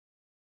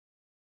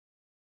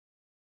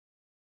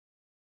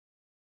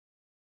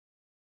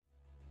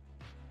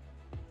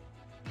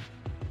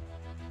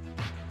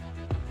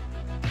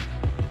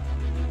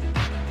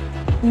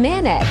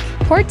Manic,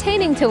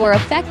 pertaining to or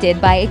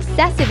affected by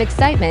excessive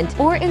excitement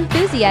or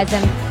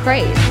enthusiasm,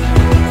 craze.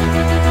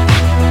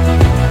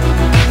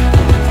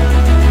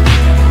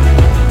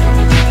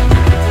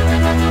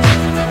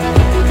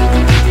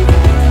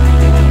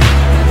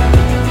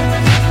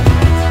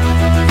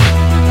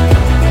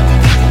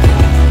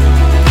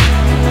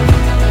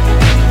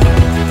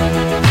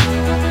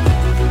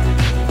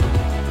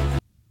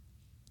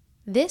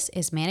 This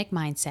is Manic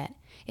Mindset.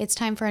 It's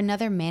time for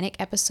another Manic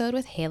episode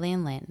with Haley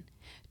and Lynn.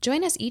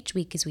 Join us each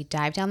week as we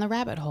dive down the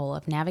rabbit hole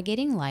of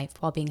navigating life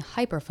while being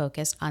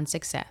hyper-focused on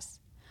success.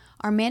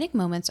 Our manic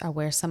moments are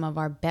where some of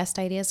our best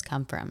ideas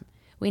come from.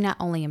 We not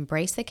only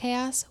embrace the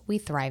chaos, we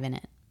thrive in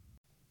it.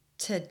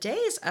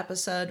 Today's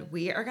episode,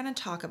 we are going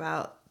to talk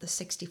about the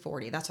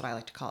 60-40. That's what I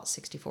like to call it,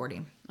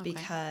 60-40.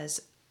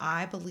 Because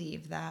I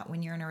believe that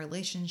when you're in a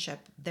relationship,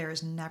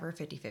 there's never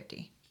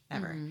 50-50,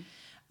 ever.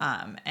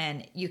 Mm-hmm.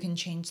 And you can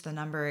change the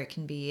number. It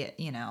can be,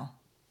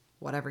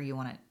 whatever you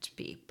want it to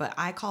be. But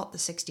I call it the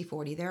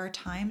 60-40. There are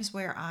times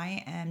where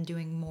I am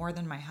doing more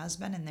than my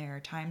husband, and there are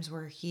times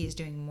where he is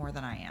doing more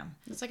than I am.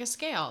 It's like a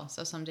scale.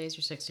 So some days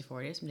you're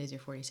 60-40, some days you're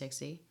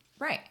 40-60.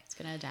 Right. It's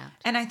going to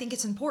adapt. And I think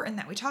it's important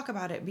that we talk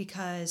about it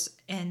because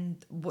in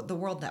the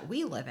world that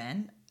we live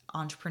in,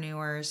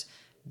 entrepreneurs,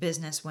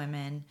 business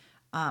women,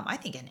 I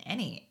think in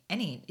any,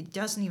 it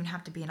doesn't even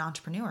have to be an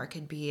entrepreneur. It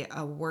could be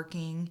a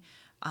working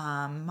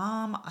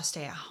mom, a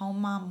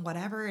stay-at-home mom,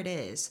 whatever it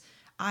is.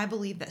 I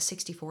believe that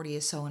 60-40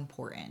 is so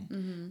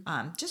important.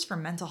 Just for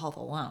mental health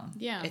alone,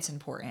 it's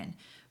important.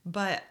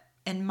 But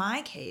in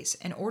my case,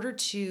 in order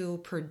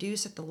to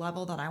produce at the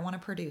level that I want to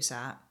produce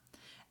at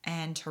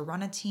and to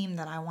run a team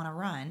that I want to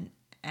run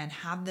and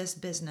have this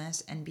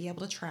business and be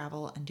able to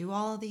travel and do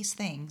all of these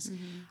things,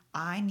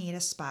 I need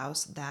a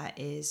spouse that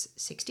is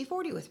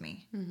 60-40 with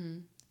me.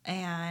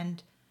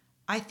 And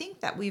I think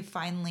that we've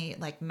finally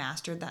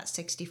mastered that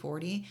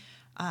 60-40.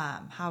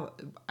 I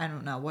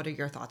don't know. What are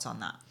your thoughts on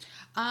that?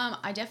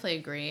 I definitely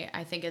agree.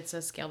 I think it's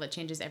a scale that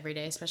changes every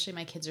day, especially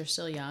my kids are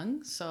still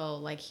young.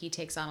 So he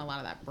takes on a lot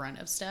of that brunt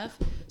of stuff.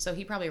 So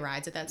he probably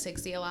rides at that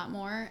 60 a lot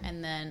more.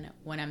 And then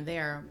when I'm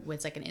there,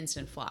 it's like an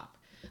instant flop.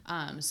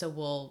 So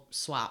we'll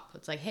swap.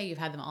 It's like, hey, you've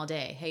had them all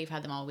day. Hey, you've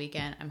had them all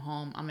weekend. I'm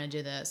home. I'm going to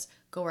do this.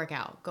 Go work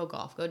out, go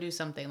golf, go do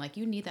something.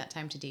 You need that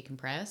time to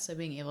decompress. So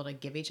being able to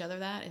give each other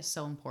that is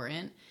so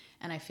important.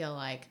 And I feel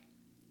like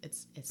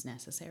it's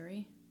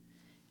necessary.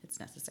 It's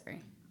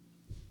necessary.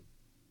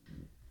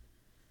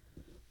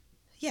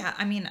 Yeah,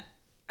 I mean,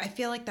 I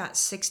feel like that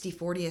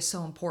 60-40 is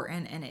so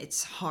important, and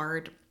it's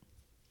hard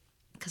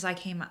because a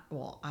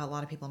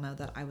lot of people know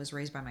that I was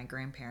raised by my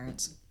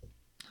grandparents.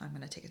 I'm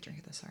going to take a drink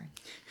of this, sorry.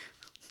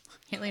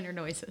 Haley and her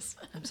noises.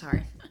 I'm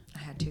sorry. I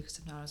had to because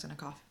if not, I was going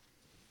to cough.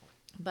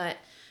 But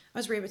I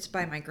was raised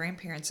by my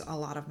grandparents a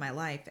lot of my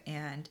life,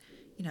 and,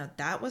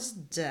 that was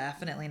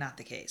definitely not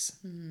the case.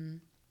 Mm-hmm.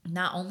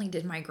 Not only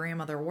did my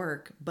grandmother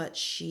work, but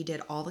she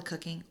did all the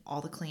cooking, all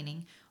the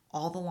cleaning,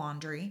 all the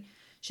laundry.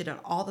 She did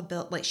all the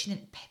bill. She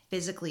didn't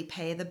physically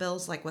pay the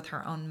bills with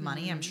her own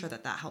money. I'm sure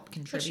that helped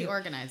contribute. But she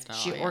organized it all.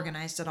 She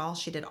organized it all.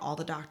 She did all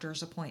the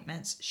doctor's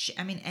appointments.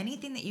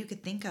 Anything that you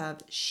could think of,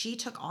 she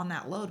took on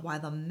that load while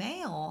the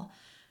male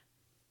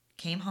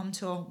came home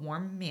to a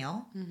warm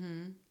meal,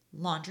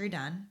 laundry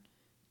done,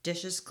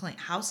 dishes clean,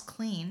 house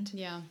cleaned,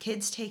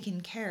 kids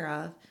taken care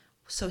of,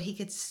 so he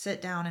could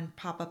sit down and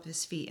pop up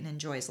his feet and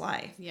enjoy his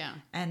life. Yeah.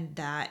 And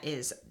that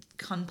is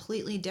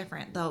completely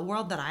different. The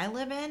world that I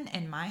live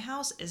in my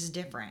house, is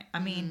different. I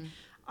mean,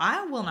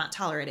 I will not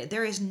tolerate it.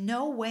 There is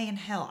no way in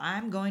hell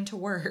I'm going to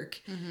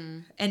work,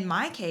 in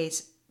my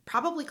case,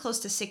 probably close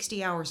to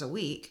 60 hours a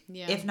week,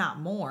 if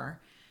not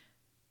more.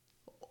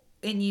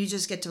 And you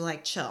just get to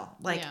chill.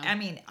 I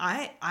mean,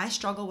 I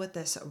struggle with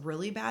this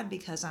really bad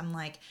because I'm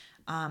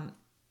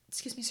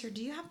excuse me, sir,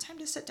 do you have time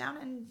to sit down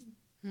and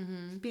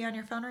be on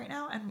your phone right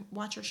now and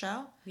watch your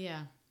show?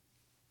 Yeah.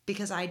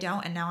 Because I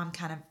don't, and now I'm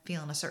kind of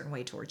feeling a certain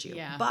way towards you.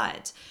 Yeah.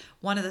 But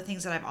one of the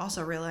things that I've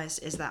also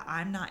realized is that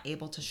I'm not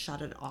able to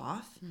shut it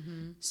off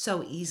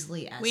so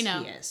easily as he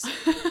is.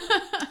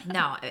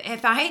 No,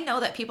 if I know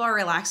that people are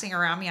relaxing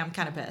around me, I'm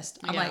kind of pissed.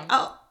 I'm like,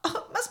 oh,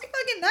 must be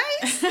fucking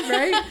nice,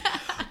 right?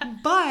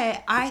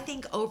 But I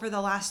think over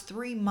the last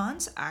 3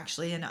 months,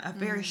 actually, in a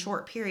very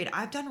short period,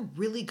 I've done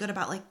really good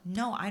about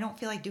no, I don't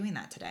feel like doing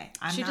that today.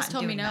 She just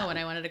told me no when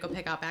I wanted to go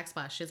pick out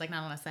Backsplash. She's like,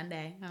 not on a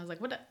Sunday. I was like,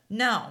 what?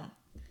 No.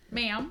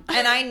 Ma'am.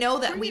 And I know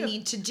that we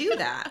need to do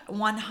that.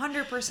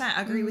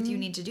 100% agree with you,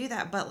 need to do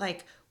that. But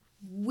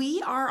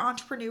we are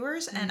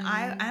entrepreneurs, and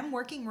I'm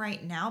working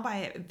right now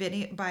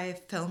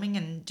by filming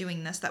and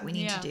doing this that we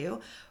need to do.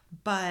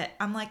 But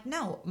I'm like,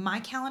 no, my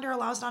calendar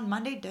allows it on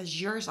Monday.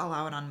 Does yours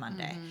allow it on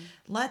Monday?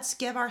 Let's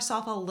give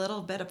ourselves a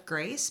little bit of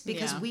grace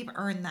because we've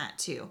earned that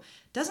too.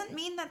 Doesn't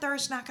mean that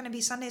there's not going to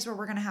be Sundays where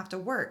we're going to have to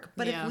work.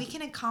 But if we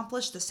can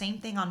accomplish the same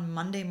thing on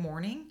Monday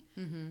morning,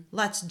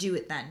 let's do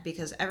it then,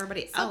 because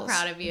everybody else. So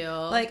proud of you.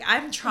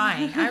 I'm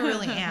trying. I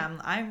really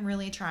am. I'm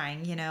really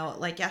trying.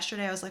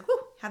 Yesterday I was like, whoo,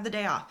 have the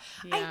day off.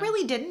 I Yeah.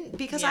 really didn't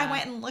because I Yeah.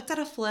 went and looked at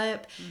a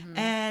flip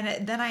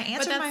and then I But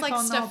answered that's my like phone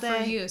all stuff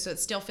day. for you, so it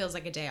still feels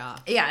like a day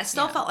off. Yeah, it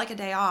still Yeah. felt like a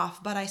day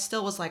off, but I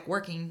still was like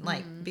working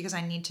like because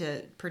I need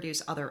to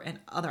produce other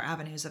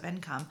avenues of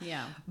income.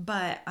 Yeah.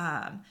 But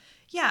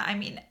yeah, I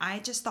mean, I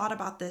just thought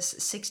about this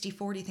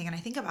 60-40 thing and I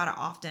think about it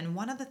often.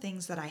 One of the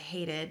things that I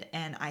hated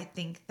and I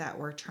think that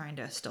we're trying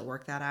to still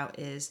work that out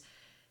is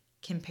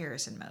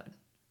comparison mode.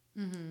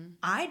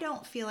 I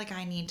don't feel like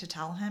I need to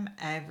tell him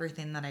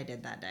everything that I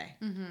did that day.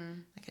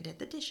 Like I did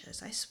the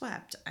dishes, I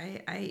swept,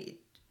 I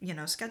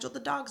scheduled the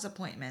dog's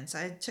appointments.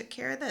 I took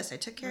care of this. I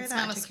took care It's of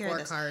that. not I a took care of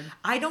this. scorecard.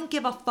 I don't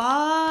give a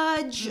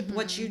fudge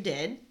what you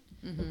did.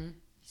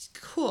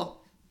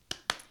 Cool.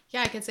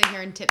 Yeah, I could sit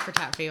here and tit for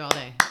tat for you all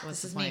day.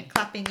 What's This is the me point?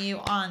 clapping you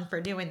on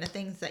for doing the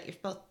things that you're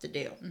supposed to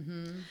do.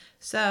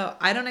 So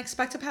I don't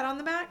expect a pat on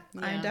the back.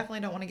 I Yeah.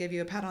 definitely don't want to give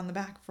you a pat on the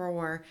back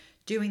for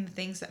doing the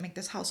things that make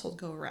this household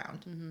go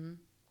around.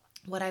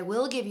 What I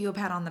will give you a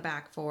pat on the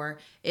back for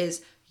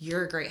is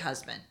you're a great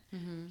husband.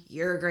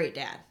 You're a great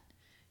dad.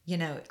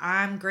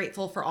 I'm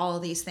grateful for all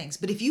of these things.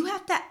 But if you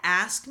have to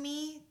ask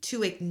me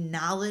to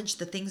acknowledge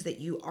the things that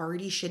you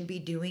already should be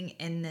doing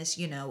in this,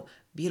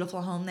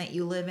 beautiful home that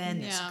you live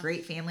in, this Yeah.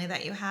 great family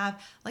that you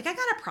have, like I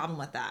got a problem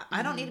with that.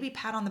 I don't need to be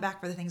pat on the back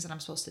for the things that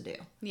I'm supposed to do.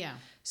 Yeah.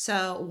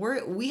 So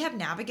we have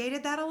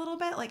navigated that a little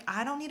bit. Like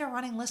I don't need a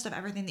running list of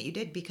everything that you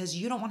did because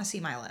you don't want to see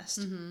my list.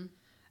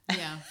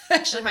 Yeah.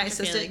 Actually, my hurt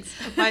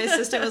your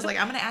assistant was like,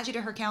 I'm going to add you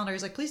to her calendar.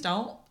 He's like, please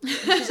don't. And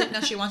she's like,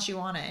 no, she wants you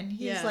on it. And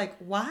he's Yeah. like,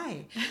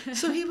 why?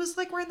 So he was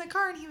like, we're in the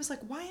car and he was like,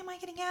 why am I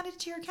getting added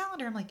to your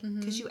calendar? I'm like,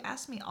 because you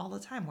ask me all the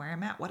time where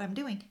I'm at, what I'm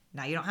doing.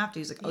 Now you don't have to.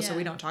 He's like, oh, so Yeah.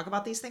 we don't talk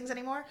about these things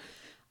anymore?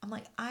 I'm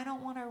like, I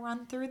don't want to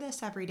run through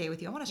this every day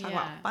with you. I want to talk Yeah.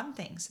 about fun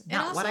things, It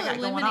not also what I got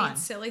going on.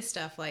 eliminates silly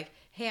stuff like,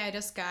 hey, I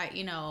just got,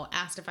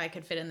 asked if I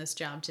could fit in this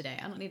job today.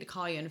 I don't need to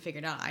call you and figure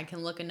it out. I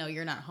can look and know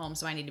you're not home,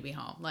 so I need to be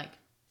home. Like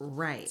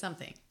Right.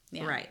 something.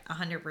 Yeah. Right,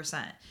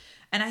 100%.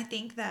 And I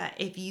think that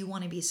if you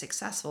want to be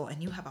successful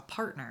and you have a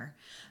partner,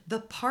 the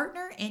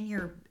partner in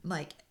your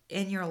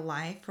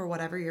life for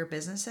whatever your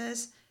business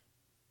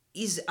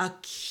is a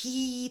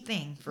key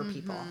thing for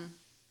people.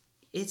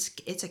 It's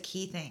a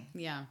key thing.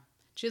 Yeah.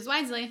 Choose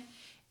wisely.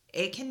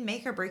 It can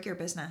make or break your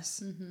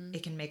business.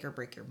 It can make or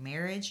break your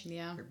marriage,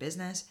 Yeah. your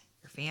business,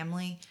 your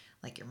family,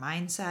 like your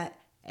mindset,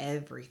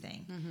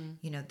 everything.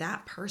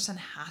 That person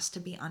has to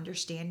be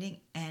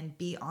understanding and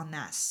be on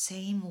that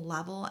same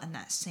level and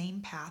that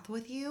same path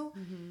with you.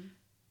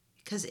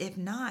 Because if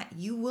not,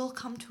 you will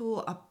come to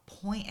a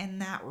point in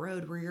that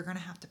road where you're going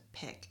to have to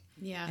pick.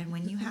 Yeah. And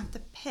when you have to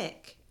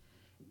pick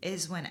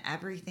is when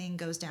everything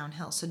goes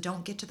downhill. So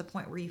don't get to the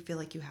point where you feel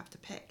like you have to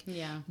pick.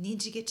 Yeah.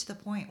 Need to get to the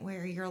point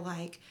where you're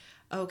like,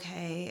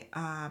 okay,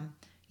 I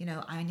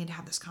need to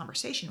have this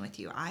conversation with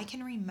you. I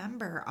can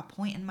remember a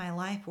point in my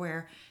life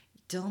where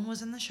Dylan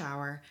was in the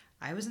shower.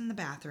 I was in the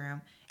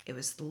bathroom. It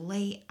was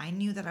late. I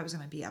knew that I was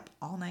going to be up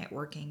all night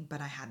working,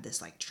 but I had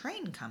this like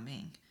train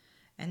coming.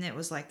 And it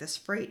was like this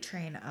freight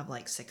train of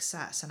like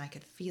success and I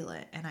could feel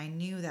it. And I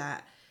knew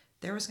that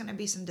there was going to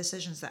be some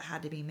decisions that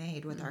had to be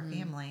made with our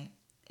family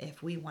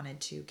if we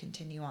wanted to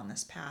continue on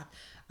this path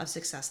of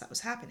success that was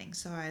happening.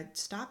 So I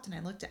stopped and I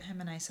looked at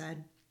him and I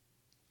said,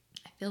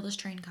 I feel this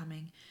train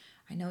coming.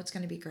 I know it's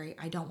going to be great.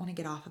 I don't want to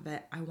get off of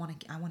it. I want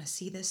to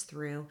see this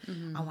through.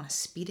 I want to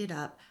speed it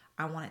up.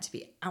 I want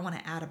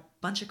to add a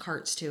bunch of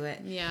carts to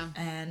it. Yeah.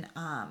 And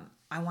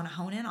I want to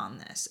hone in on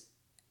this.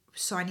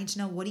 So I need to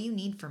know, what do you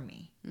need from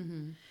me?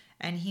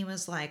 And he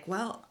was like,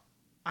 well,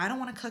 I don't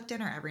want to cook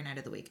dinner every night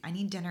of the week. I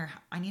need dinner.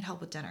 I need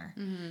help with dinner.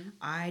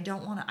 I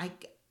don't want to,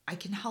 I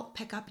can help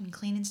pick up and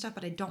clean and stuff,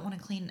 but I don't want to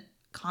clean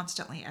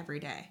constantly every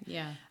day.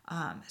 Yeah.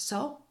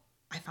 So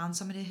I found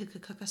somebody who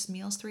could cook us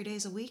meals 3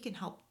 days a week and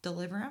help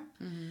deliver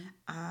them.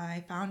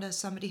 I found us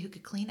somebody who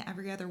could clean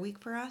every other week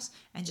for us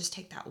and just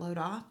take that load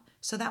off.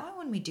 So that way,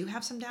 when we do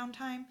have some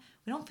downtime,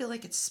 we don't feel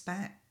like it's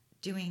spent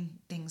doing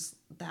things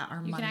that are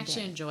You mundane. can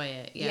actually enjoy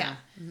it. Yeah.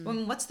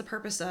 Well, what's the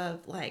purpose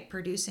of like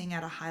producing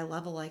at a high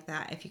level like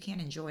that if you can't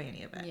enjoy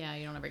any of it? Yeah.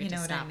 You don't ever get to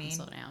stop and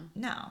slow down.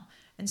 No.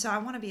 And so I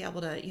want to be able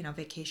to,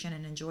 vacation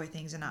and enjoy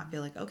things and not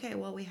feel like, okay,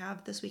 well, we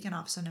have this weekend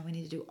off, so now we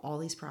need to do all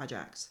these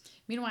projects.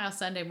 Meanwhile,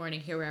 Sunday morning,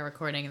 here we are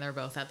recording, and they're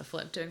both at the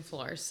flip doing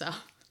floors. So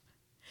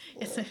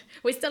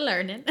we're still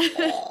learning.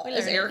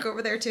 Is Eric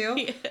over there too?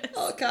 Yes.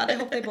 Oh God, I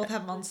hope they both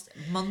have Monster.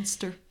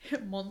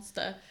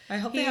 Monster. I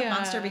hope they have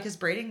Monster because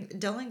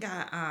Dylan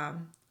got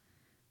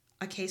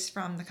a case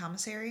from the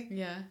commissary.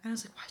 Yeah. And I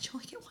was like, why'd you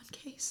only get one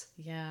case?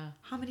 Yeah.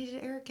 How many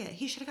did Eric get?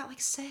 He should have got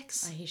like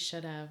 6. He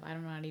should have.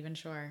 I'm not even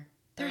sure.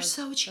 They're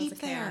so cheap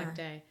that was a chaotic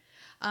there. day.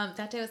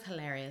 That day was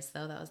hilarious,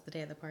 though. That was the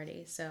day of the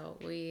party. So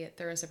we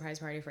threw a surprise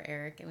party for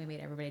Eric, and we made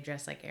everybody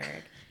dress like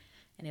Eric.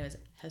 And it was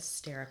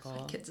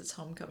hysterical. Kids' it's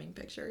homecoming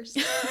pictures.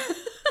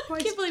 I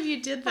can't believe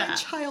you did My that.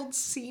 child's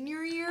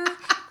senior year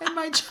and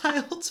my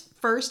child's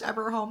first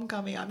ever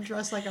homecoming. I'm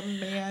dressed like a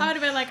man. I would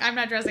have been like, I'm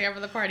not dressing up for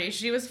the party.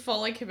 She was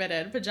fully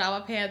committed.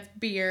 Pajama pants,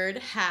 beard,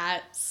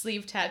 hat,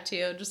 sleeve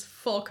tattoo, just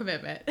full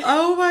commitment.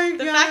 Oh my God.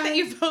 The fact that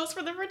you posed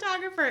for the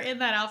photographer in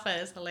that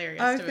outfit is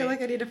hilarious I to feel me.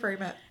 like I need to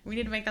frame it. We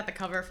need to make that the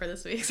cover for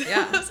this week's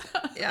Yeah.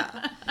 episode.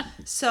 Yeah.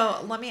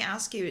 So let me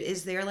ask you,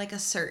 is there like a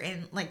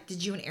certain, like,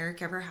 did you and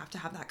Eric ever have to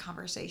have that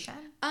conversation?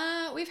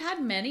 We've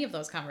had many of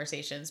those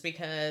conversations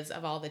because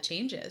of all the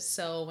changes.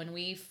 So when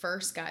we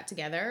first got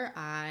together,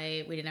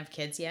 we didn't have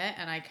kids yet,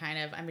 and I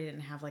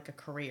didn't have like a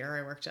career.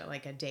 I worked at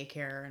like a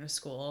daycare and a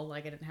school.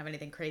 Like I didn't have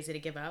anything crazy to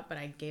give up, but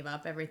I gave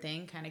up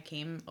everything, kind of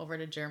came over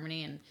to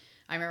Germany, and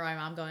I remember my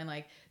mom going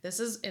like, "This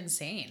is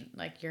insane.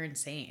 Like you're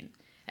insane."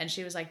 And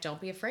she was like,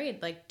 "Don't be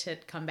afraid, like to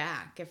come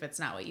back if it's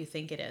not what you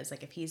think it is.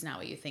 Like if he's not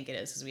what you think it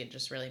is," because we had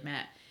just really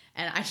met.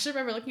 And I just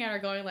remember looking at her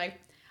going like,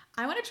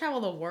 "I want to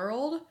travel the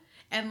world."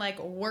 And like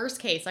worst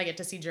case, I get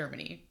to see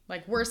Germany.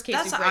 Like worst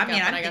case, we break up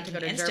and I got to go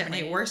to instantly,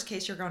 Germany. worst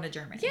case, you're going to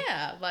Germany.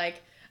 Yeah,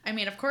 like I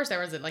mean, of course there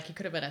was like he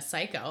could have been a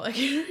psycho, like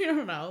you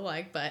don't know,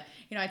 like but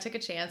I took a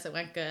chance. It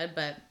went good,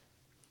 but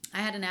I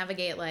had to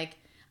navigate. Like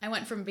I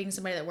went from being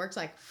somebody that works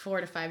like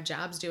 4 to 5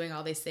 jobs doing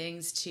all these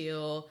things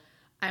to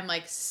I'm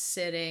like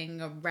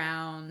sitting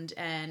around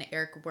and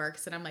Eric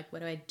works and I'm like,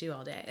 what do I do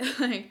all day?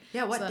 Like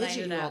Yeah, what so did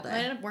you do all day? I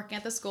ended up working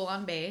at the school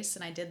on base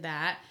and I did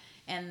that,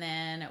 and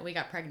then we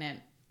got pregnant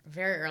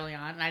very early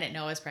on, and I didn't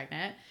know I was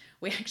pregnant.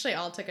 We actually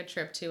all took a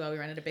trip to, we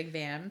rented a big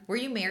van. Were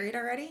you married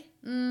already?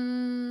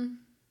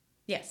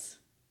 Yes.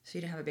 So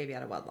you didn't have a baby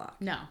out of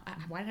wedlock? No.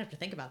 Why did I have to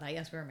think about that?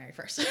 Yes, we were married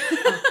first.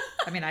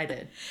 I mean, I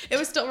did. It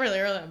was still really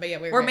early, but yeah,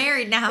 We're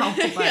married now.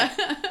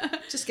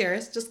 But just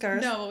curious.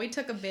 No, but we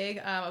took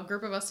a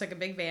group of us took a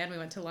big van. We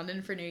went to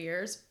London for New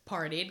Year's,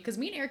 partied, because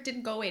me and Eric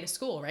didn't go away to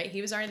school, right?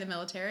 He was already in the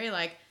military.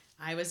 Like,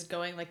 I was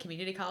going, like,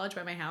 community college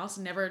by my house.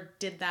 Never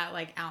did that,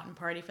 like, out and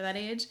party for that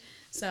age.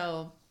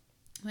 So,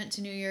 went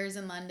to New Year's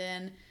in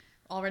London,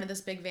 all rented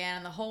this big van,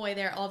 and the whole way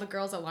there, all the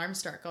girls' alarms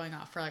start going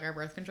off for, like, our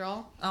birth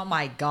control. Oh,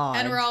 my God.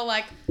 And we're all,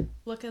 like,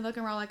 looking,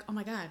 we're all like, oh,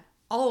 my God.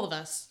 All of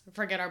us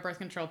forget our birth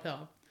control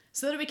pill.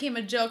 So then it became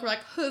a joke. We're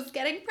like, who's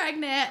getting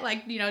pregnant?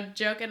 Like,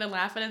 joking and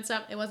laughing and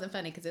stuff. It wasn't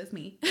funny because it was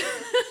me.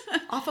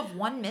 Off of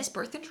one missed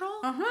birth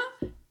control?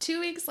 2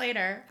 weeks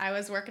later, I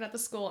was working at the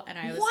school and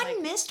I was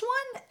One missed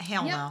one?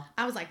 Hell yep. no.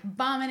 I was like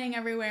vomiting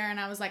everywhere and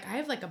I was like, I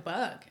have like a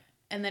bug.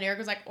 And then Eric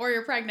was like, or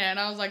you're pregnant. And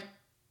I was like,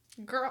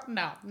 girl,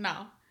 no.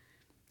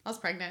 I was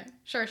pregnant.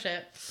 Sure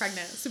shit.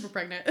 Pregnant. Super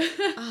pregnant.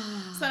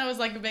 So then it was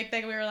like the big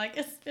thing. We were like,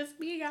 it's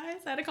me, guys.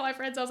 I had to call my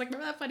friends. I was like,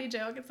 remember that funny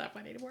joke? It's not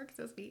funny anymore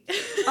because it's me.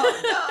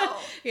 Oh,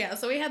 no. Yeah,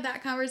 so we had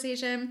that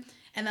conversation.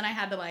 And then I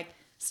had to like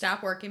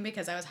stop working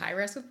because I was high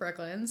risk with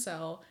Brooklyn.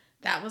 So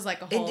that was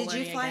like a whole And did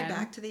you fly again.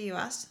 back to the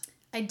U.S.?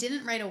 I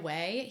didn't right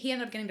away. He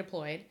ended up getting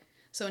deployed.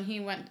 So when he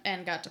went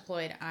and got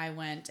deployed, I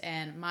went,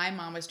 and my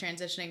mom was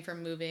transitioning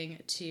from moving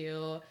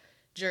to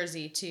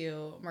Jersey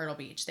to Myrtle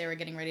Beach. They were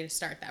getting ready to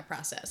start that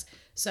process.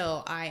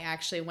 So I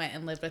actually went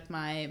and lived with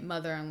my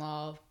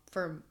mother-in-law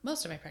for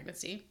most of my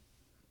pregnancy.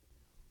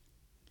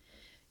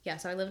 Yeah,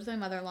 so I lived with my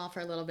mother-in-law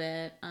for a little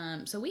bit.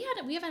 So we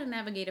have had to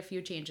navigate a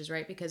few changes,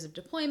 right? Because of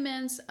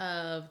deployments,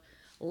 of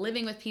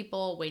living with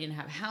people, waiting to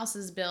have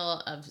houses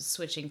built, of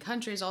switching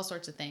countries, all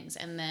sorts of things.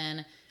 And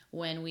then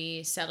when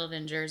we settled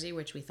in Jersey,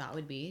 which we thought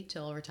would be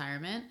till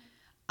retirement,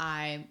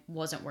 I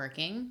wasn't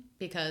working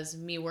because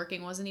me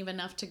working wasn't even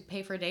enough to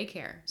pay for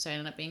daycare. So I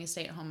ended up being a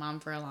stay-at-home mom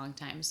for a long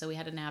time. So we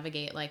had to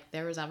navigate, like,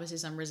 there was obviously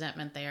some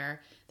resentment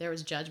there. There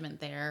was judgment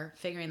there,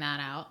 figuring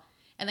that out.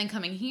 And then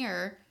coming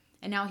here,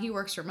 and now he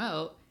works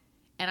remote,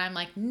 and I'm,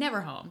 like,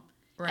 never home.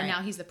 Right. And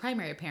now he's the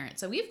primary parent.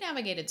 So we've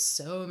navigated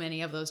so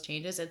many of those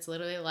changes. It's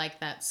literally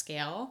like that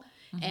scale.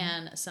 Mm-hmm.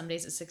 And some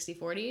days it's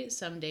 60-40.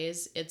 Some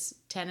days it's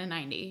 10 and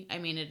 90. I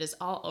mean, it is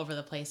all over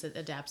the place. It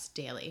adapts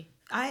daily.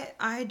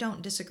 I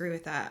don't disagree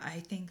with that.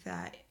 I think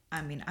that,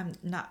 I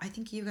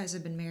think you guys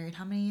have been married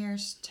how many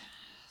years?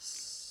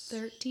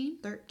 13?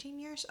 13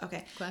 years?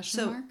 Okay.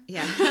 Question mark?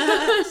 Yeah.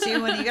 See,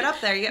 when you get up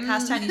there, you get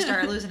past 10, you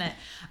start losing it.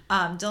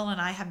 Dylan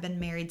and I have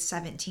been married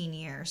 17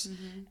 years.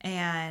 Mm-hmm.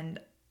 And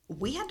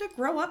we had to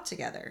grow up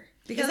together.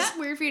 Because is that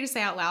weird for you to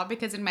say out loud?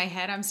 Because in my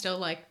head, I'm still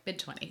like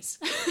mid-20s.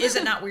 Is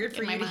it not weird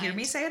for you to hear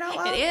me say it out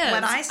loud? It is.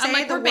 When I say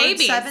like, the word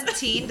babies.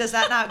 17, does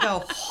that not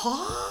go,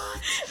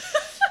 what?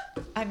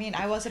 I mean,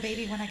 I was a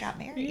baby when I got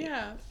married.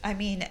 Yeah. I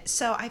mean,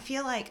 so I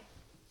feel like,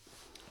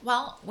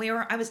 well,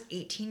 I was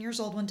 18 years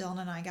old when Dylan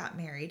and I got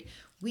married.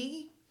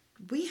 We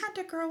had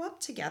to grow up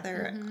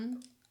together. Mm-hmm.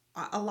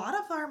 A lot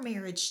of our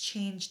marriage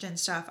changed and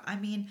stuff. I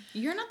mean,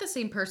 you're not the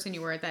same person you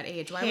were at that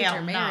age. Why would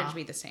your marriage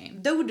be the same?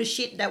 Dude, the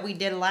shit that we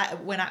did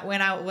when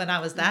I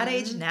was that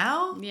age.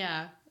 Now,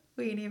 yeah,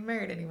 we ain't even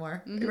married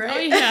anymore, mm-hmm. right? Oh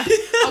yeah.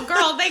 Oh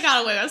girl, they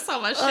got away with so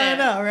much shit. I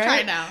know, right?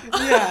 Try now.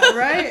 Yeah,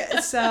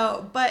 right.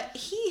 So, but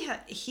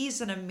he's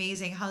an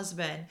amazing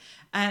husband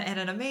and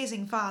an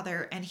amazing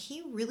father, and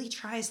he really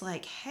tries.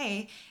 Like,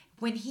 hey,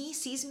 when he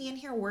sees me in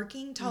here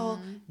working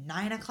till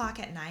 9 o'clock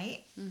at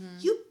night,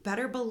 you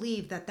better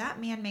believe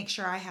that man makes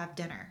sure I have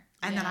dinner.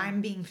 and that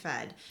I'm being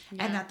fed,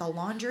 and that the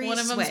laundry One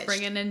is of them's switched.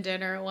 bringing in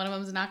dinner. One of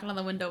them's knocking on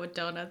the window with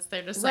donuts.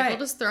 They're just Right. like, we'll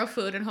just throw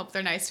food and hope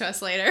they're nice to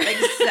us later.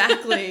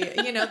 Exactly.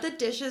 You know, the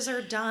dishes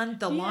are done.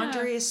 The Yeah.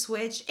 laundry is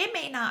switched. It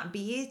may not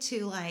be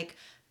to like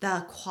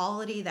the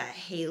quality that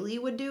Haley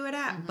would do it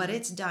at, but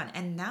it's done.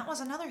 And that was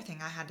another thing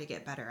I had to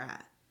get better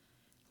at.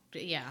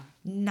 Yeah.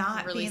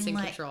 Not Releasing being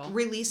like control.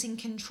 releasing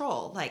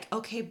control. Like,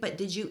 okay, but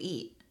did you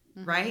eat?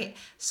 Right?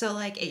 So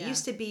like it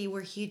used to be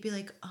where he'd be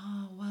like,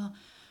 "Oh, well,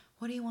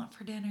 what do you want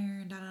for dinner?"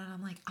 And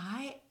I'm like,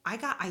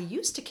 I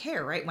used to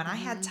care, right? When I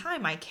had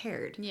time, I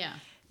cared. Yeah.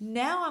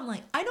 Now I'm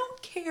like, I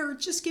don't care.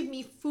 Just give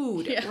me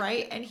food, Yeah.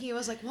 right? And he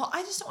was like, well,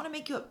 I just don't want to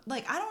make you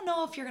like, I don't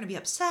know if you're going to be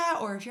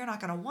upset or if you're not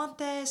going to want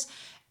this.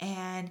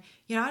 And,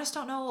 you know, I just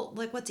don't know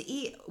like what to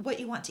eat,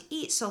 what you want to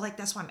eat. So like,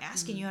 that's why I'm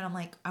asking you. And I'm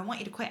like, I want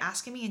you to quit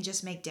asking me and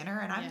just make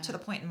dinner. And I'm to the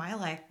point in my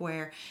life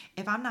where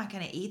if I'm not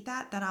going to eat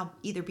that, then I'll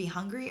either be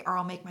hungry or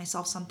I'll make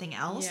myself something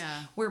else.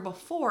 Yeah. Where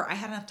before I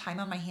had enough time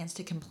on my hands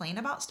to complain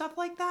about stuff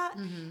like that,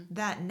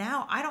 that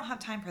now I don't have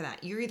time for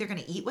that. You're either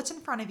going to eat what's in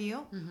front of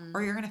you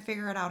or you're going to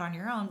figure it out on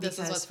your own. This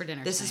is what's for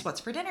dinner This is tonight.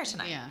 what's for dinner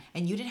tonight. Yeah.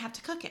 And you didn't have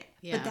to cook it.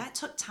 Yeah. But that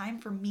took time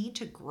for me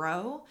to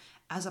grow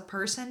as a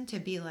person to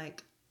be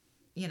like,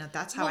 you know,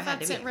 that's how I had to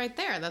be. That's it right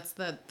there. That's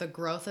the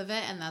growth of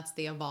it, and that's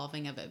the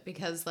evolving of it.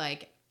 Because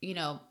like, you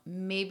know,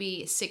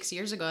 maybe 6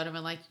 years ago I'd have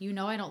been like, you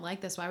know, I don't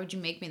like this. Why would you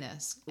make me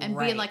this? And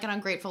being like an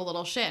ungrateful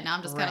little shit. Now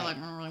I'm just kind of like,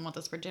 I don't really want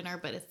this for dinner,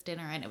 but it's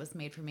dinner and it was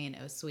made for me and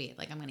it was sweet.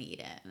 Like I'm going to eat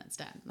it and it's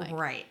done. Like,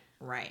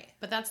 Right.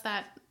 But that's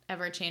that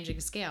ever-changing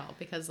scale,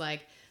 because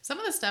like some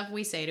of the stuff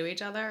we say to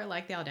each other,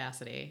 like the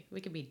audacity, we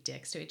could be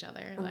dicks to each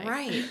other. Like,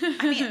 Right.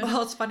 I mean,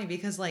 well, it's funny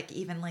because like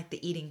even like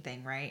the eating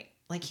thing, right?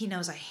 Like he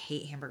knows I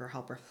hate Hamburger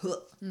Helper.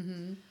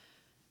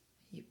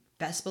 You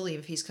best believe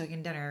if he's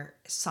cooking dinner,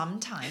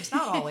 sometimes,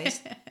 not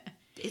always,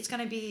 it's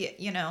going to be,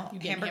 you know,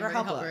 get Hamburger Hamburger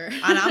Helper.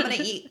 Helper. And I'm going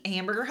to eat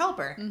Hamburger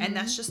Helper. And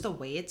that's just the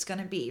way it's going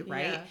to be,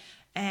 right? Yeah.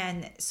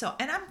 And so,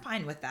 and I'm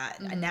fine with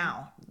that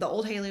now. The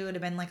old Haley would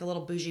have been like a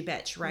little bougie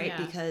bitch, right?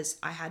 Yeah. Because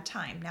I had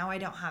time. Now I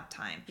don't have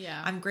time. Yeah.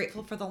 I'm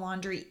grateful for the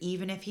laundry,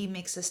 even if he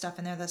mixes stuff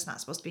in there that's not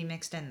supposed to be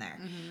mixed in there.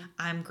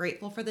 I'm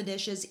grateful for the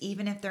dishes,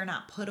 even if they're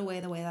not put away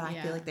the way that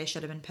I feel like they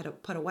should have been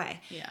put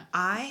away. Yeah.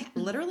 I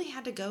literally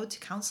had to go to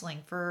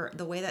counseling for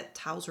the way that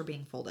towels were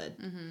being folded.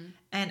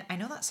 And I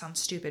know that sounds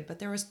stupid, but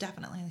there was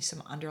definitely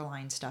some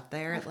underlying stuff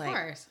there. Of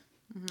course.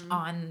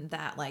 On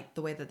that, like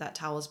the way that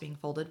towel is being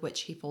folded,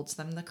 which he folds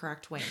them the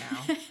correct way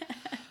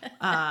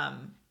now.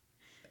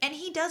 And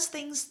he does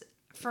things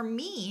for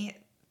me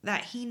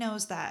that he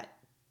knows that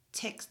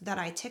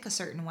I tick a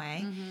certain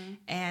way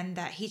and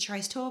that he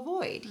tries to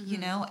avoid. You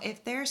know,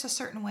 if there's a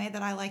certain way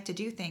that I like to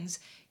do things,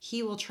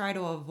 he will try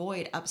to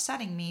avoid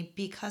upsetting me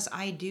because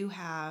I do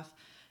have,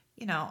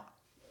 you know,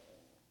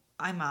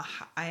 I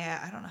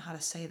don't know how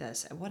to say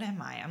this. What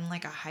am I? I'm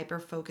like a hyper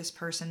focused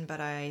person,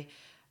 but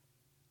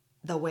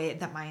the way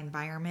that my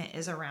environment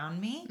is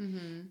around me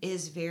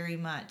is very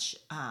much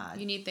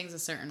You need things a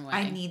certain way.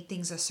 I need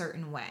things a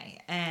certain way.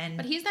 And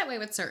But he's that way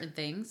with certain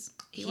things.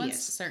 He wants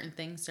is. certain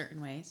things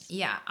certain ways.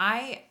 yeah,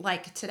 I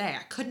like today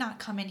I could not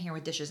come in here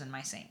with dishes in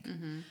my sink.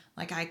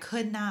 Like I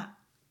could not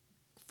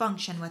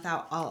function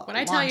without all When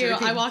I tell you,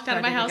 I walked out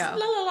of my house, la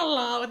la. la la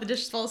la, with the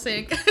dishes full of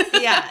sink.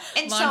 Yeah,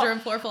 and Laundry so room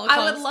floor full of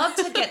I would clothes. love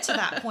to get to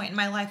that point in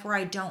my life where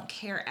I don't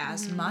care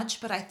as much,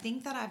 but I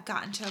think that I've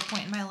gotten to a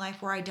point in my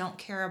life where I don't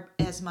care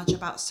as much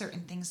about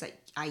certain things that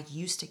I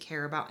used to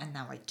care about, and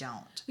now I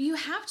don't. You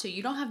have to.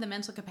 You don't have the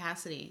mental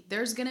capacity.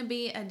 There's going to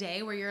be a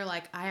day where you're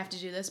like, I have to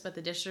do this, but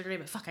the dishes are dirty,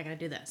 but fuck, I got to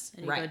do this.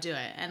 And you go Right. do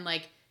it. And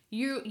like,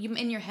 you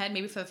in your head,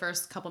 maybe for the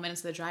first couple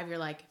minutes of the drive, you're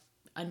like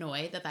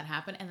annoyed that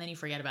happened, and then you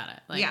forget about it.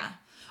 Like, Yeah.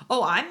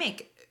 Oh, I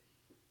make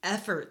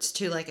efforts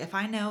to like if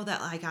I know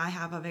that like I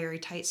have a very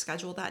tight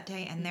schedule that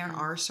day and there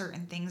are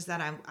certain things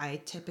that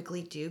I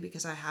typically do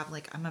because I have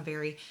like I'm a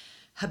very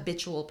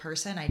habitual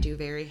person. I do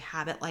very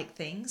habit like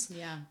things.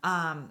 Yeah.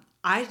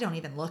 I don't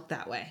even look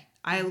that way.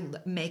 I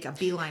make a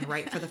beeline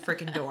right for the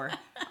freaking door.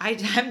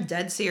 I'm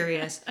dead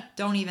serious.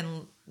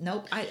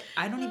 Nope.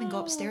 I don't even go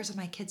upstairs in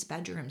my kids'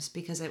 bedrooms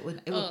because it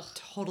would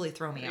totally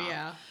throw me off.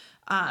 Yeah.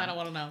 I don't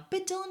want to know.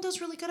 But Dylan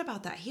does really good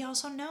about that. He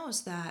also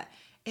knows that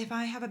if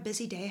I have a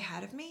busy day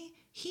ahead of me,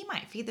 he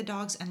might feed the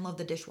dogs and load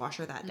the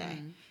dishwasher that day.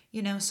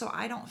 You know, so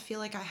I don't feel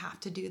like I have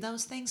to do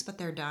those things, but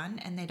they're done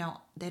and they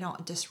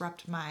don't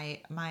disrupt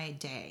my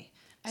day.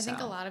 I think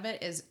a lot of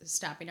it is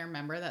stopping to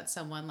remember that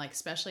someone, like,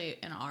 especially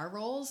in our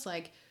roles,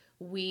 like,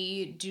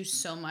 we do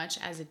so much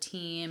as a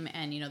team,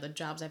 and, you know, the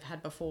jobs I've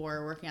had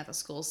before, working at the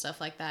school, stuff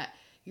like that,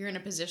 you're in a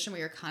position where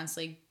you're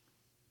constantly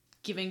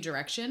giving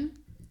direction.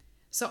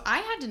 So I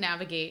had to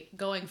navigate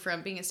going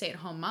from being a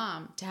stay-at-home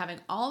mom to having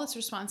all this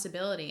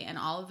responsibility and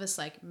all of this,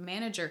 like,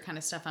 manager kind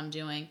of stuff I'm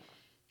doing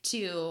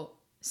to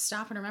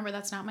stop and remember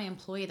that's not my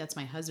employee, that's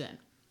my husband.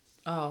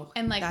 Oh,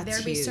 And, like, that's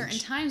there'd be huge. certain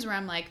times where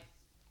I'm like,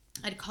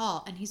 I'd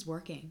call and he's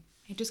working.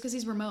 And just because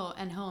he's remote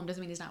and home doesn't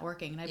mean he's not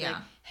working. And I'd be like,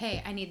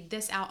 hey, I need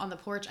this out on the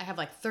porch. I have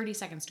like 30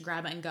 seconds to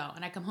grab it and go.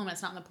 And I come home and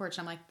it's not on the porch.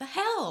 And I'm like, the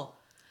hell?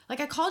 Like,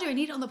 I called you. I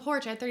need it on the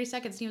porch. I had 30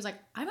 seconds. And he was like,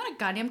 I'm on a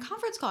goddamn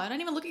conference call. I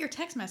didn't even look at your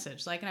text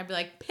message. Like, and I'd be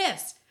like,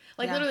 pissed.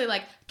 Like, Yeah. literally,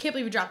 like, can't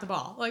believe you dropped the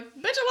ball. Like,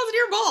 bitch, it wasn't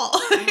your ball.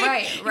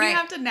 Right. You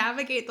have to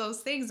navigate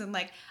those things. And,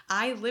 like,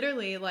 I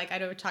literally, like, I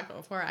know we talked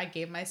about before, I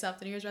gave myself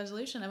the New Year's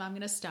resolution of I'm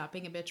going to stop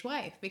being a bitch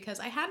wife.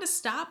 Because I had to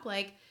stop,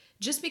 like,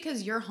 just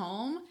because you're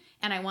home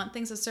and I want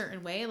things a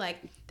certain way. Like,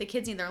 the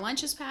kids need their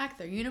lunches packed,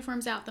 their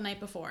uniforms out the night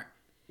before.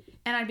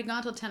 And I'd be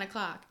gone till 10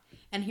 o'clock.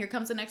 And here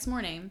comes the next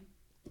morning.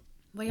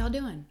 What y'all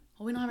doing?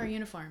 Well, we don't have our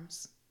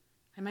uniforms.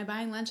 Am I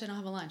buying lunch? I don't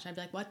have a lunch. I'd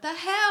be like, what the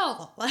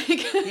hell?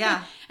 Like,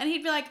 Yeah. And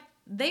he'd be like,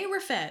 they were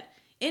fed,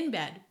 in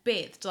bed,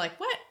 bathed. Like,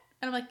 what?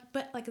 And I'm like,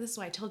 but like, this is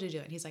why I told you to do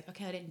it. And he's like,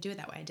 okay, I didn't do it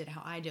that way. I did it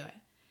how I do it.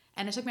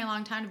 And it took me a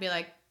long time to be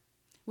like,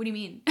 what do you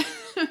mean?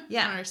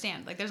 Yeah. I don't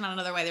understand. Like, there's not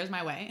another way. There's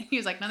my way. He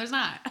was like, no, there's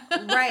not.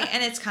 Right.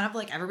 And it's kind of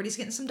like everybody's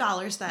getting some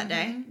dollars that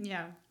day.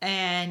 Yeah.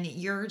 And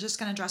you're just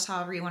going to dress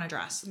however you want to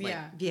dress. Like,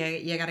 Yeah.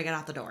 You got to get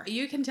out the door.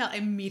 You can tell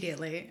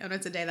immediately. And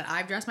it's a day that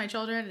I've dressed my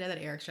children, a day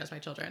that Eric's dressed my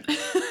children.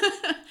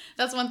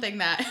 That's one thing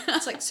that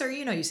It's like, sir,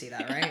 you see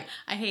that, right?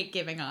 I hate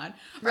giving on. Or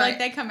Right. like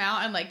they come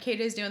out and like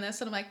KJ's doing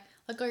this and I'm like,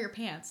 let go of your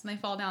pants. And they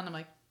fall down and I'm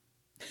like,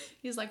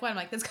 he's like, what? I'm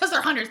like, that's because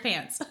they're Hunter's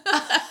pants. Or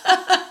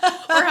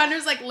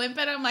Hunter's like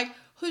limping. I'm like,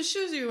 whose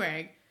shoes are you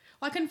wearing?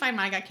 Well, I couldn't find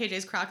mine. I got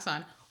KJ's Crocs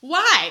on.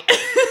 Why?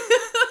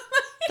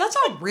 That's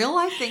a real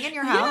life thing in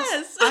your house?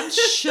 Yes. I'm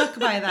shook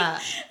by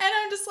that. And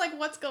I'm just like,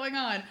 what's going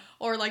on?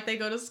 Or like they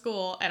go to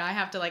school and I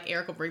have to like,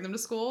 Eric will bring them to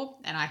school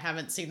and I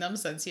haven't seen them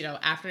since,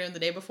 afternoon the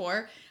day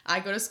before. I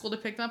go to school to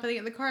pick them up and they get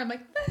in the car. I'm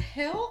like, the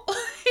hell?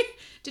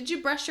 Did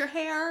you brush your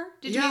hair?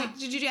 Did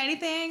you do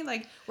anything?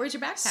 Like, where's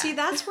your backpack? See,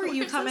 that's where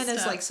you Where's come this in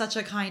as stuff? like such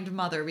a kind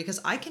mother, because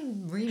I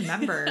can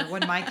remember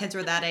when my kids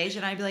were that age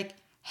and I'd be like,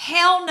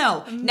 hell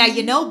no. Now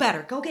you know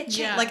better. Go get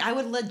Yeah. Like, I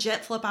would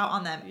legit flip out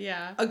on them.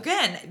 Yeah.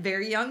 Again,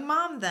 very young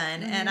mom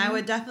then. And I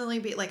would definitely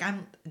be like,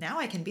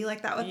 I can be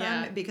like that with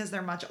Yeah. them because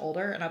they're much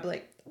older. And I'd be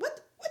like, what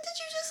did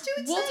you just do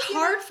instead? Well, it's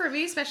hard for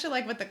me, especially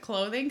like with the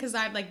clothing, because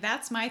I'm like,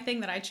 that's my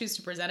thing that I choose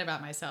to present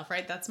about myself,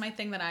 right? That's my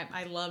thing that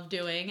I love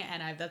doing,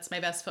 and that's my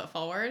best foot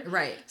forward.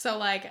 Right. So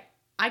like,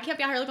 I can't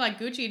be out here looking like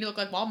Gucci and you look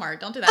like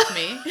Walmart. Don't do that to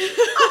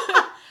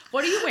me.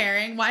 What are you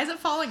wearing? Why is it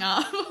falling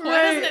off?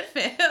 Why doesn't it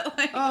fit?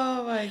 Like,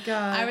 Oh my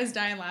God. I was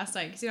dying last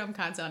night because I'm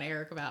constantly on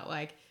Eric about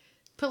like,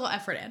 put a little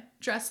effort in,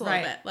 dress a little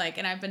Right. bit, like,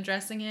 and I've been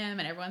dressing him,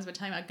 and everyone's been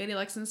telling me about good he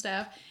looks and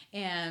stuff,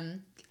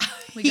 and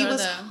we he go to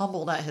was the.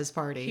 humbled at his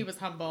party. He was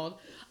humbled.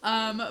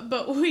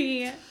 But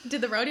we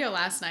did the rodeo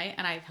last night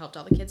and I helped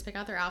all the kids pick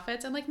out their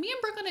outfits, and like me and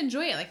Brooklyn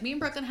enjoy it. Like me and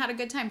Brooklyn had a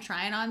good time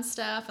trying on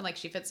stuff, and like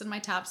she fits in my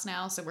tops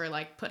now. So we're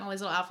like putting all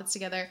these little outfits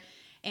together,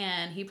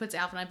 and he puts the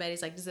outfit on my bed.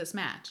 He's like, does this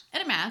match?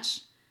 And it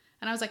matched.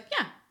 And I was like,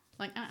 yeah.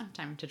 Like, I don't have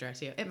time to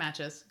dress you. It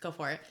matches. Go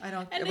for it. I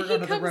don't. And We're he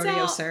going to the comes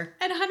rodeo, out, sir.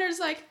 And Hunter's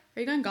like, are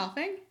you going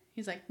golfing?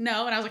 He's like,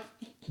 no. And I was like,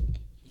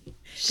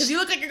 because you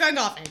look like you're going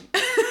golfing.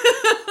 But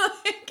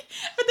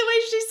the way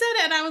she said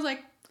it, and I was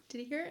like, did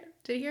he hear it?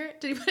 Did he hear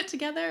it? Did he put it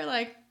together?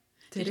 Like,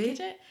 Did you he? catch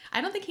it?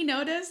 I don't think he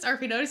noticed, or if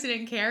he noticed, he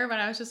didn't care. But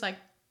I was just like,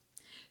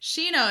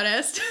 she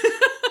noticed.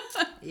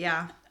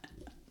 Yeah.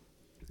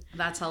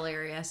 That's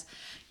hilarious.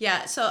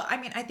 Yeah. So, I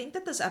mean, I think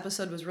that this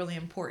episode was really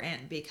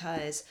important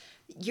because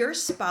your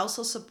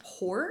spousal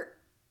support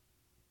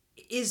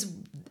is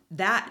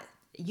that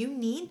you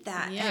need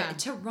that Yeah.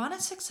 to run a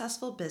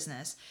successful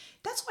business.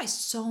 That's why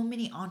so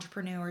many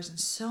entrepreneurs and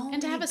so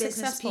And to many have a business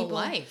successful people,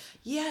 life.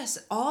 Yes,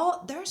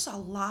 there's a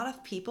lot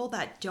of people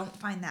that don't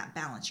find that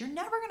balance. You're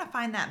never going to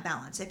find that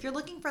balance. If you're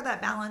looking for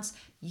that balance,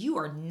 you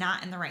are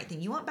not in the right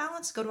thing. You want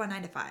balance? Go to a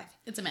 9-to-5.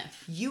 It's a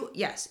myth.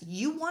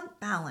 You want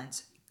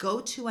balance,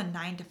 go to a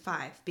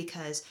 9-to-5,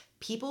 because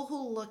people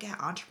who look at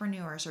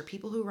entrepreneurs or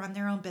people who run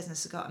their own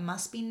business go, it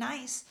must be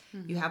nice.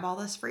 You have all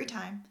this free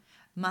time.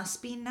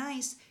 Must be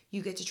nice.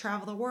 You get to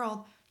travel the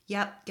world.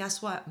 Yep.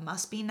 Guess what?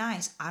 Must be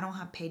nice. I don't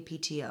have paid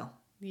PTO.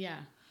 Yeah.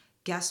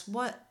 Guess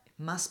what?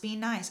 Must be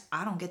nice.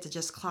 I don't get to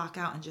just clock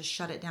out and just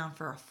shut it down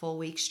for a full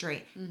week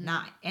straight,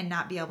 not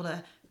be able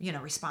to,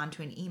 respond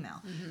to an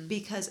email,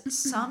 because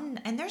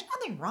and there's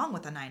nothing wrong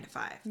with a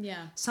 9-to-5.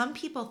 Yeah. Some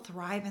people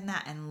thrive in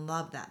that and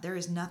love that. There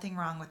is nothing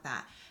wrong with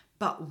that.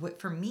 But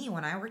for me,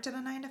 when I worked at a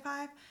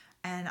 9-to-5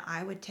 and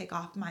I would take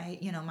off my,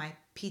 my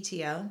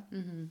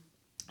PTO,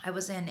 I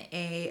was in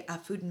I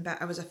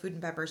was a food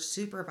and beverage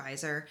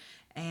supervisor,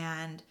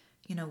 and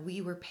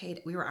we were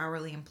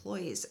hourly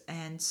employees,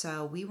 and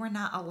so we were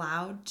not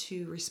allowed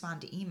to respond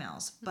to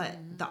emails. But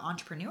the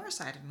entrepreneur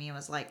side of me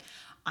was like,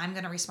 I'm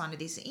going to respond to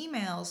these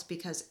emails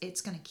because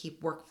it's going to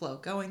keep workflow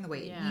going the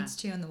way it needs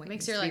to, and the way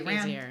Makes it your needs to life be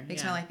ran. easier.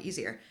 Makes Yeah. my life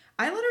easier.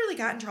 I literally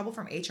got in trouble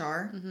from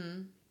HR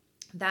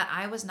that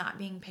I was not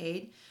being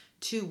paid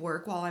to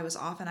work while I was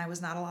off, and I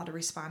was not allowed to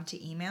respond to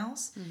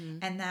emails,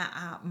 and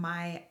that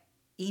my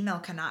email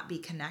cannot be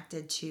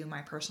connected to my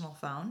personal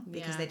phone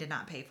because they did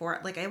not pay for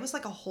it. Like, it was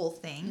like a whole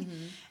thing.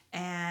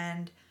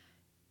 And,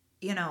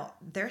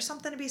 there's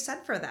something to be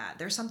said for that.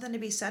 There's something to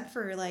be said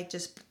for like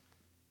just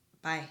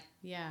Bye.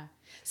 Yeah.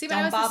 See, but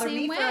Don't I was bother the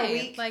same me for a way.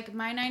 week. Like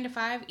my 9 to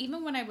 5,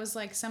 even when I was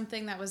like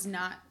something that was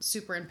not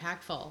super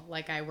impactful,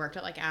 like I worked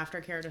at like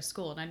aftercare to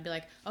school, and I'd be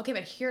like, okay,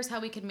 but here's how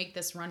we can make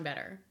this run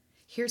better.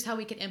 Here's how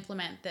we can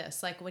implement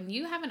this. Like when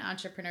you have an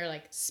entrepreneur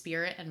like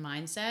spirit and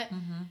mindset,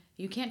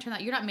 you can't turn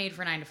that. You're not made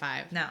for 9 to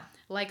 5. No.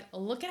 Like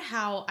look at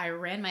how I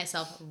ran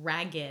myself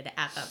ragged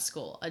at that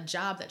school. A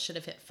job that should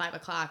have hit 5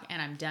 o'clock,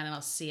 and I'm done, and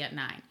I'll see you at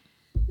 9.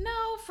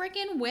 No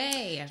freaking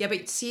way. Yeah,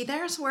 but see,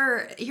 there's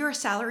where you're a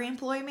salary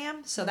employee,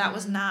 ma'am. So that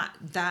was not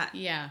that.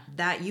 Yeah.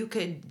 That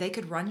they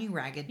could run you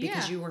ragged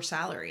because Yeah. you were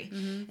salary,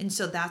 and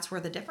so that's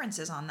where the difference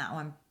is on that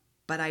one.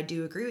 But I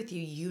do agree with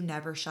you. You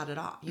never shut it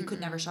off. You could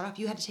never shut off.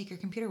 You had to take your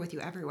computer with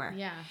you everywhere.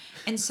 Yeah.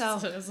 And so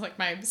So it was like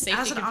my safety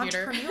as an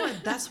computer. entrepreneur,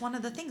 that's one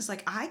of the things.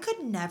 Like I could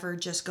never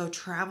just go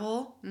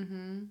travel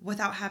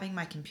without having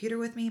my computer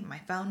with me, my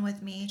phone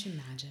with me, Could you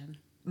imagine?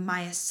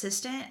 my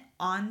assistant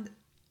on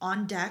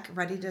deck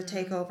ready to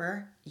take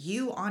over,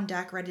 you on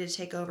deck ready to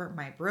take over,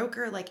 my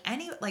broker, like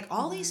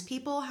all these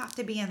people have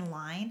to be in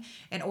line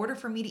in order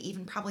for me to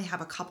even probably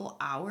have a couple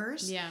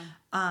hours Yeah.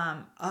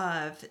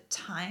 of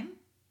time.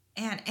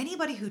 And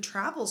anybody who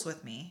travels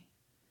with me,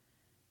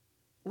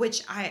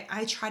 which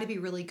I try to be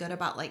really good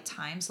about like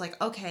times,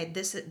 like, okay,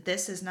 this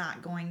is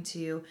not going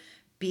to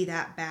be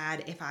that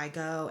bad if I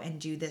go and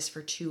do this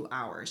for 2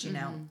 hours, you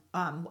know.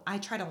 I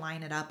try to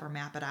line it up or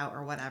map it out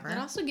or whatever. It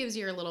also gives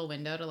you a little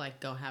window to like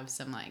go have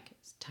some like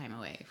time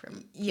away from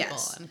people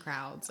Yes. and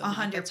crowds. And,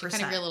 100%.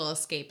 Kind of your little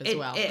escape as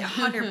well. It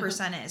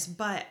 100% is.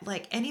 But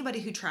like anybody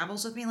who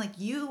travels with me, like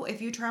you,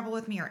 if you travel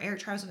with me or Eric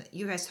travels with me,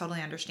 you guys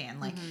totally understand.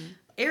 Like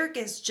Eric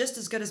is just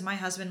as good as my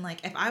husband.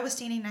 Like if I was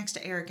standing next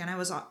to Eric and I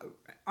was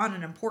on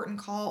an important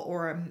call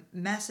or a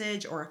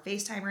message or a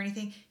FaceTime or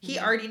anything, he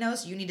already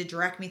knows you need to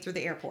direct me through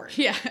the airport.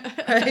 Yeah.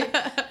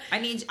 Right?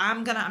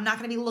 I'm not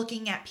gonna be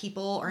looking at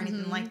people or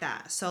anything like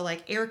that. So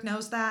like Eric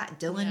knows that,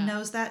 Dylan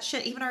knows that,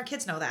 shit, even our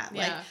kids know that.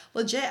 Like Yeah.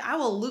 legit, I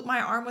will loop my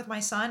arm with my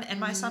son and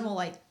my son will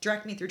like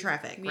direct me through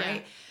traffic, Yeah.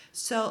 right?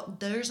 So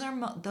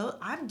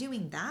I'm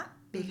doing that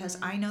because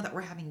I know that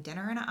we're having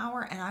dinner in an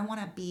hour and I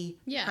want to be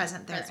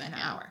present there in an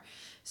hour.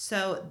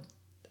 So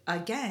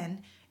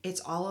again, it's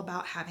all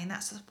about having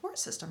that support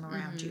system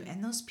around you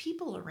and those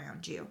people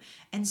around you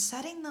and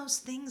setting those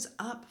things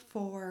up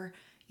for,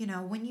 you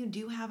know, when you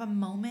do have a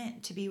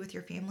moment to be with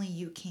your family,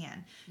 you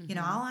can. You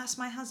know, I'll ask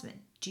my husband,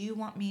 do you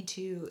want me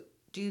to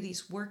do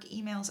these work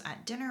emails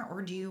at dinner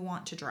or do you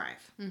want to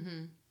drive?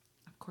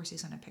 Of course,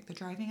 he's going to pick the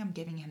driving. I'm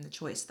giving him the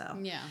choice though.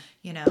 Yeah.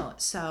 You know,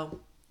 so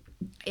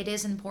it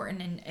is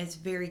important and it's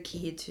very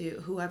key to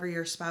whoever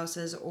your spouse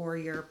is or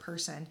your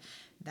person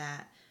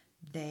that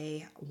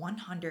they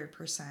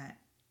 100%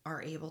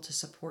 are able to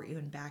support you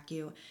and back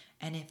you.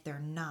 And if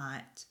they're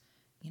not,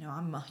 you know,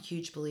 I'm a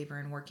huge believer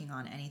in working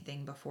on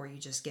anything before you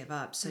just give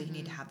up. So you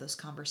need to have those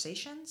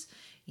conversations.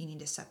 You need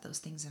to set those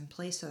things in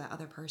place so that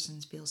other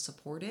persons feel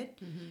supported.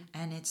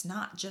 And it's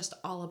not just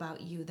all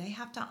about you. They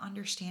have to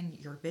understand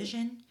your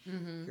vision,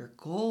 your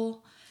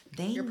goal,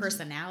 Your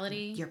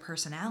personality.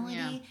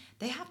 Yeah.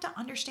 They have to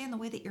understand the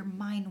way that your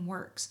mind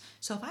works.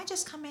 So if I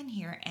just come in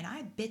here and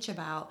I bitch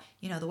about,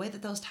 you know, the way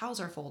that those towels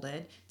are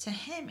folded, to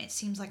him it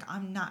seems like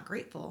I'm not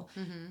grateful.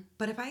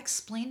 But if I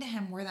explain to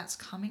him where that's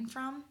coming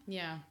from,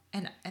 Yeah.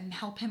 and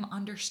help him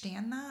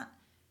understand that,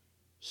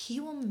 he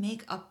will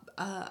make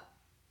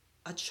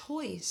a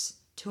choice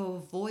to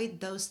avoid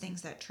those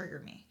things that trigger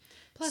me.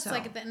 Plus, So-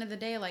 like at the end of the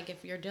day, like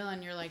if you're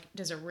Dylan, you're like,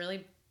 does it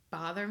really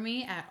bother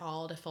me at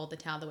all to fold the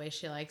towel the way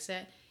she likes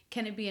it?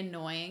 Can it be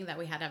annoying that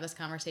we had to have this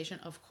conversation?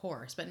 Of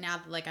course. But now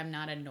that like I'm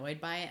not annoyed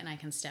by it and I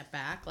can step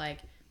back, like,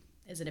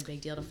 is it a big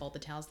deal to fold the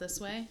towels this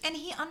way? And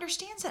he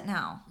understands it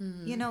now.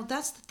 You know,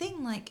 that's the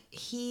thing. Like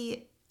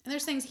And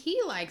there's things he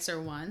likes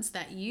or wants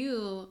that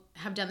you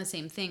have done the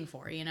same thing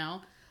for, you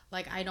know?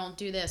 Like, I don't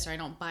do this or I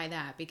don't buy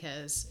that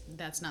because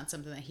that's not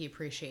something that he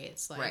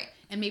appreciates. Like, Right.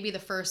 And maybe the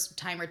first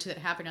time or two that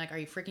happened, you're like, are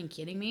you freaking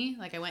kidding me?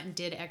 Like, I went and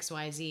did X,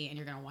 Y, Z and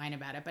you're going to whine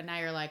about it. But now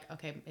you're like,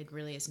 okay, it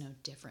really is no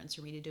difference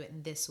for me to do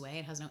it this way.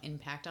 It has no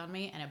impact on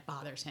me and it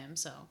bothers him.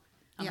 So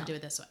I'm going to do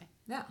it this way.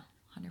 yeah,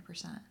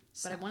 100%.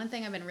 But one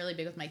thing I've been really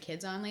big with my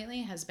kids on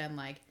lately has been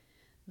like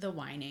the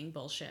whining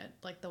bullshit,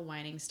 like the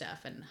whining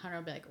stuff. And Hunter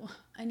will be like, well,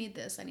 I need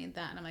this, I need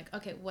that. And I'm like,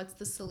 okay, what's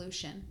the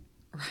solution?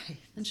 Right.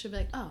 And she'll be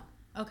like, oh,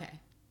 okay.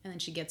 And then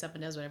she gets up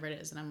and does whatever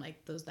it is. And I'm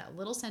like, that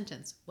little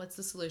sentence, what's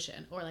the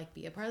solution? Or like,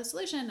 be a part of the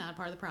solution, not a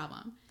part of the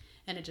problem.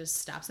 And it just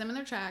stops them in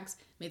their tracks,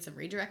 makes them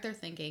redirect their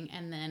thinking.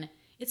 And then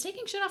it's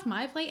taking shit off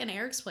my plate and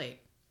Eric's plate.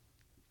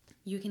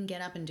 You can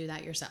get up and do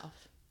that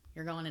yourself.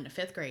 You're going into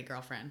 5th grade,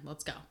 girlfriend.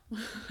 Let's go.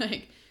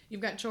 Like,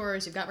 you've got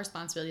chores, you've got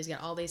responsibilities, you've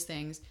got all these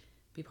things.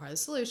 Be part of the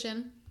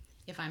solution.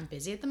 If I'm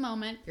busy at the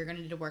moment, you're going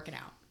to need to work it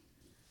out.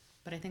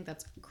 But I think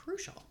that's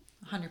crucial.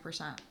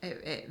 100%.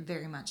 It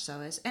very much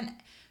so is. And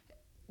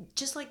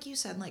just like you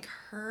said, like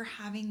her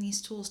having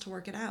these tools to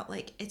work it out,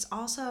 like it's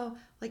also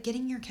like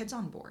getting your kids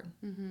on board.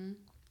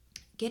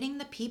 Getting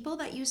the people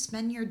that you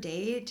spend your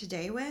day to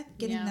day with,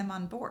 getting them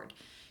on board.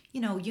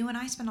 you and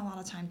I spend a lot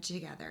of time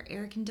together.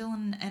 Eric and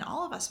Dylan and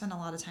all of us spend a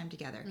lot of time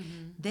together.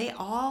 They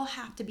all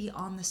have to be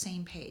on the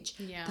same page.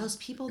 Yeah. Those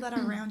people that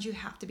are around you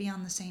have to be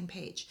on the same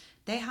page.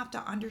 They have to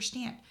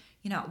understand.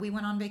 We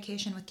went on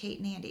vacation with Kate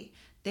and Andy.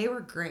 They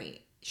were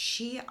great.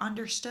 She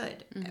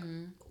understood.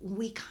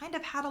 We kind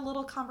of had a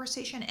little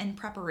conversation in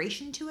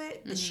preparation to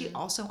it, but she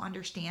also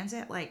understands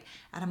it. Like,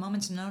 at a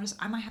moment's notice,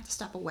 I might have to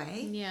step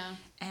away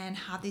and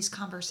have these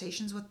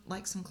conversations with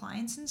like some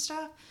clients and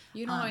stuff.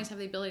 You don't always have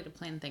the ability to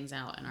plan things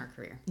out in our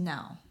career.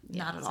 No,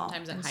 not at all.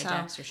 Sometimes it And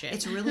hijacks your shit.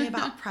 It's really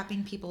about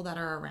prepping people that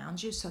are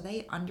around you so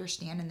they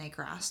understand and they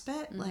grasp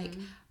it. Like,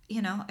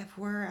 if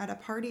we're at a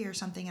party or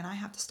something and I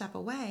have to step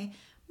away,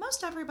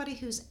 most everybody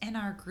who's in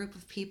our group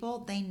of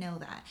people, they know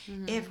that.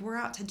 If we're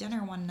out to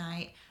dinner one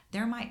night,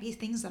 there might be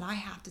things that I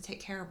have to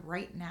take care of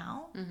right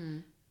now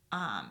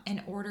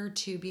in order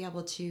to be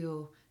able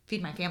to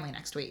feed my family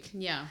next week.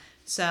 Yeah.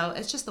 So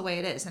it's just the way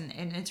it is. And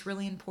it's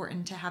really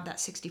important to have that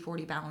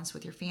 60-40 balance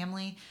with your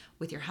family,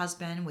 with your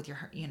husband, with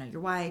your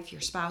wife,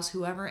 your spouse,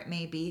 whoever it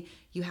may be.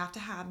 You have to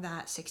have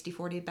that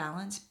 60-40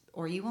 balance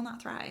or you will not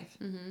thrive.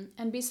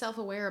 And be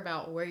self-aware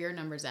about where your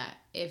number's at.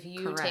 If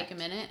you take a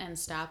minute and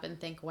stop and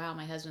think, wow,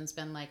 my husband's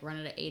been like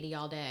running at 80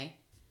 all day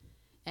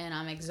and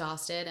I'm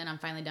exhausted and I'm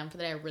finally done for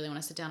the day. I really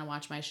want to sit down and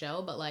watch my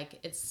show, but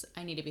like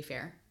I need to be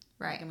fair.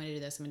 Right. Like, I'm going to do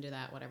this, I'm going to do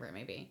that, whatever it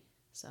may be.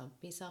 So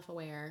be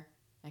self-aware,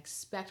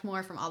 expect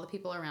more from all the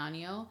people around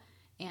you,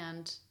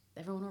 and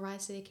everyone will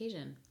rise to the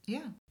occasion.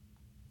 Yeah.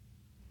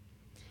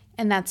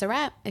 And that's a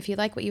wrap. If you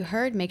like what you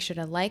heard, make sure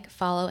to like,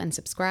 follow, and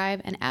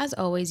subscribe. And as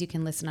always, you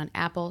can listen on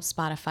Apple,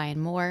 Spotify,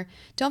 and more.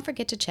 Don't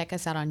forget to check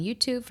us out on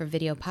YouTube for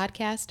video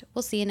podcast.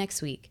 We'll see you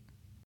next week.